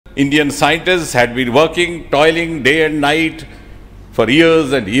Indian scientists had been working, toiling day and night for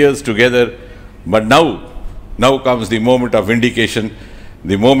years and years together, but now comes the moment of vindication,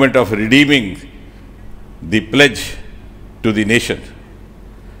 the moment of redeeming the pledge to the nation.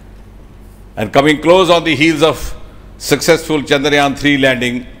 And coming close on the heels of successful Chandrayaan-3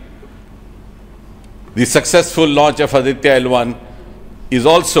 landing, the successful launch of Aditya L-1 is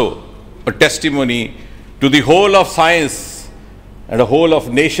also a testimony to the whole of science and a whole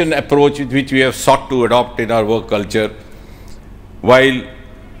of nation approach which we have sought to adopt in our work culture. While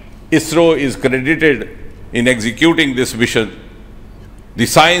ISRO is credited in executing this mission, the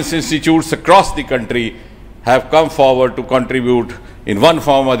science institutes across the country have come forward to contribute in one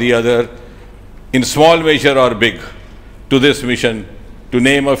form or the other, in small measure or big, to this mission. To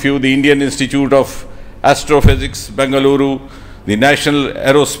name a few, the Indian Institute of Astrophysics, Bengaluru, the National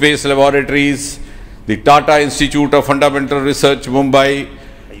Aerospace Laboratories, the Tata Institute of Fundamental Research, Mumbai,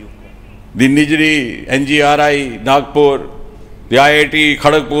 the Nijri NGRI, Nagpur, the IIT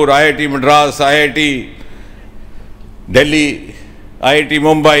Kharagpur, IIT Madras, IIT Delhi, IIT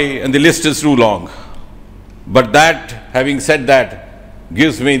Mumbai, and the list is too long. But that, having said that,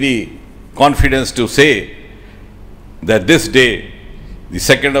 gives me the confidence to say that this day, the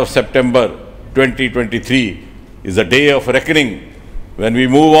 2nd of September 2023, is a day of reckoning when we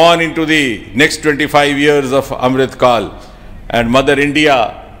move on into the next 25 years of Amrit Kal, and Mother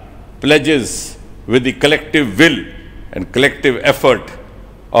India pledges with the collective will and collective effort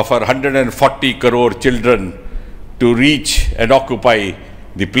of our 140 crore children to reach and occupy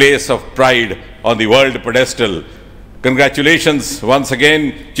the place of pride on the world pedestal. Congratulations once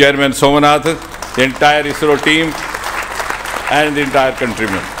again, Chairman Somanath, the entire ISRO team, and the entire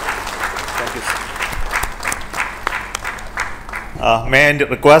countrymen. Thank you. May I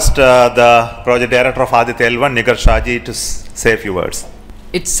request the Project Director of Aditya L-1, Nigar Shaji, to say a few words.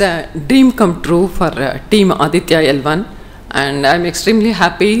 It's a dream come true for Team Aditya L-1, and I'm extremely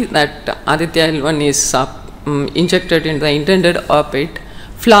happy that Aditya L-1 is injected into the intended orbit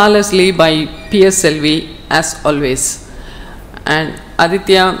flawlessly by PSLV as always. And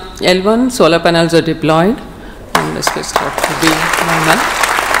Aditya L-1 solar panels are deployed and the spacecraft will be normal.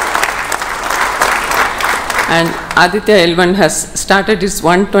 And Aditya L-1 has started its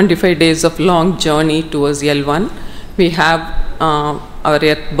 125 days of long journey towards L-1. We have our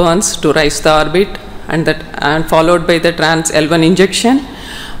Earth burns to rise the orbit, and followed by the trans L-1 injection,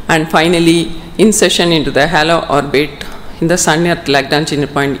 and finally insertion into the halo orbit in the Sun Earth Lagrange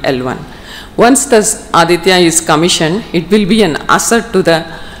point L-1. Once this Aditya is commissioned, it will be an asset to the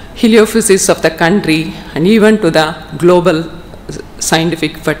heliophysics of the country and even to the global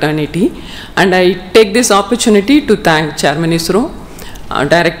scientific fraternity. And I take this opportunity to thank Chairman ISRO,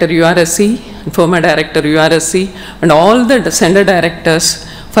 Director URSC, former Director URSC, and all the Center Directors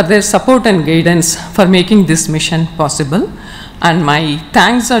for their support and guidance for making this mission possible. And my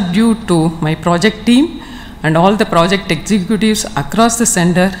thanks are due to my project team and all the project executives across the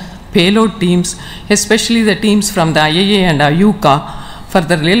center, payload teams, especially the teams from the IAA and IUCA, for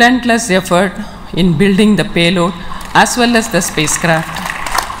the relentless effort in building the payload as well as the spacecraft.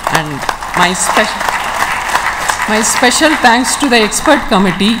 And my special thanks to the expert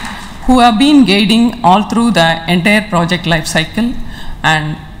committee who have been guiding all through the entire project life cycle.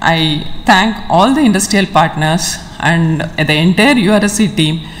 And I thank all the industrial partners and the entire URSC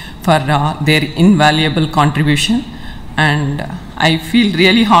team for their invaluable contribution. And I feel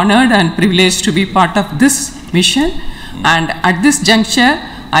really honored and privileged to be part of this mission. And at this juncture,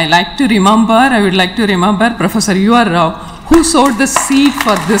 I would like to remember Professor U.R. Rao, who sowed the seed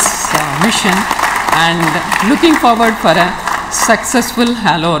for this mission, and looking forward for a successful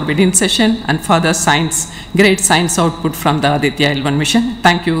halo orbit insertion and further great science output from the Aditya L-1 mission.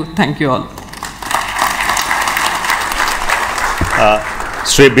 Thank you all.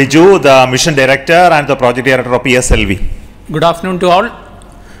 Sri Biju, the Mission Director and the Project Director of PSLV. Good afternoon to all.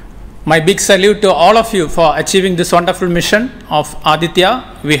 My big salute to all of you for achieving this wonderful mission of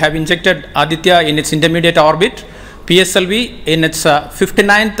Aditya. We have injected Aditya in its intermediate orbit. PSLV in its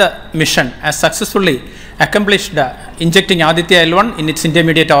 59th mission has successfully accomplished injecting Aditya L-1 in its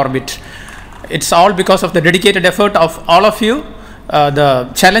intermediate orbit. It's all because of the dedicated effort of all of you. The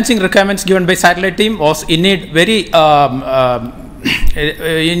challenging requirements given by satellite team was indeed very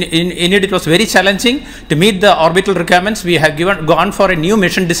it was very challenging to meet the orbital requirements. We have gone for a new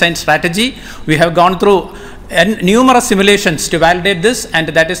mission design strategy. We have gone through numerous simulations to validate this, and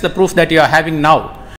that is the proof that you are having now.